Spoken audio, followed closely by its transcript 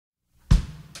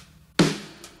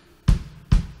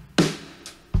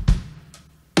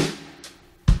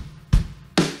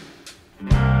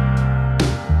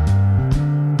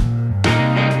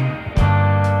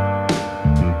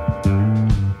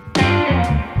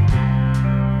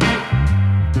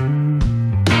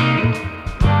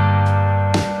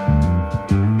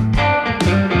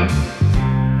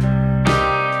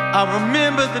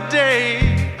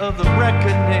of the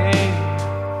reckoning.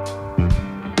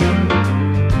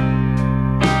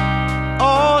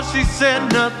 Oh, she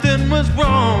said nothing was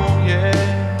wrong,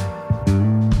 yeah.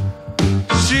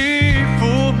 She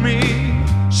fooled me,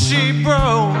 she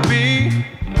broke me.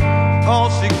 All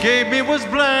she gave me was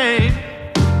blame.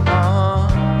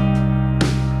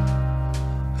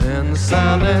 And the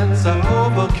silence I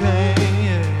overcame,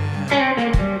 yeah.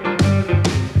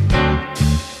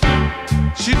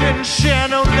 She didn't share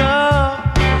no love,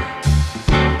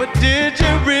 but did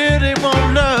you really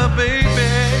want love, baby?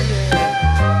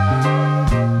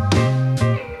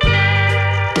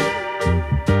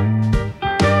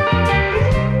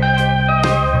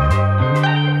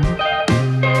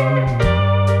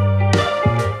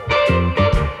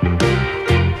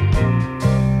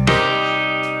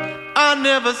 I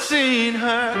never seen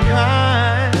her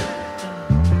kind,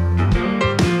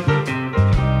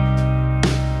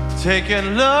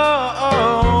 taking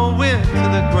love into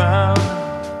the ground.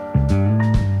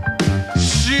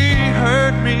 She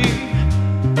hurt me,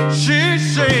 she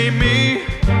saved me,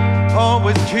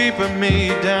 always keeping me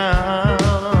down.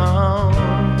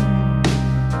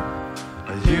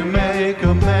 You make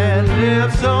a man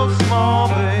live so small,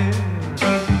 babe,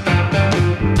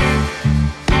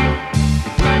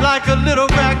 like a little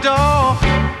rag doll.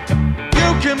 You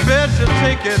can bet you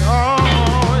take it all,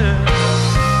 yeah.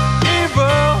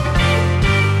 Evil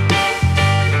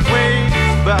waits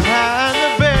behind the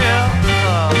bell.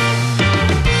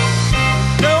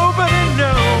 Nobody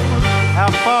knows how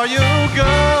far you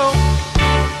go.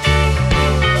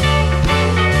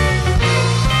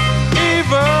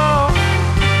 Evil,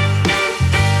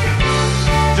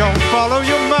 don't follow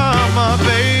your mama,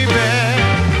 baby.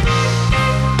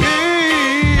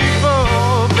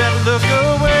 Look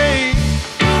away,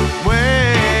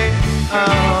 way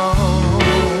out.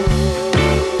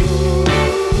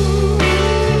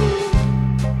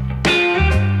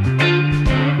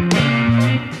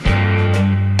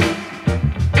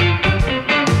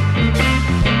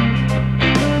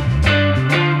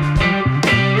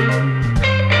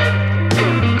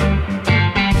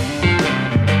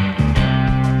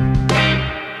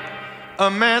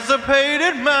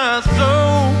 Emancipated my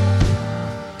soul,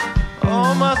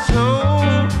 oh my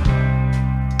soul,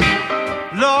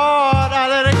 Lord, I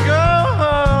let it go,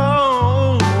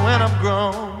 and I'm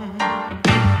grown.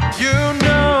 You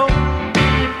know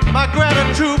my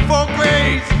gratitude for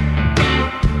grace,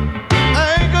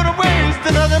 I ain't gonna waste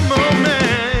another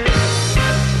moment.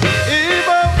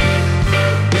 Evil,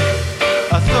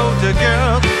 a soldier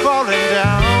girl's falling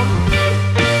down.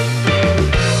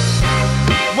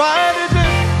 Why did you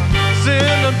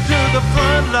send them to the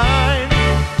front line?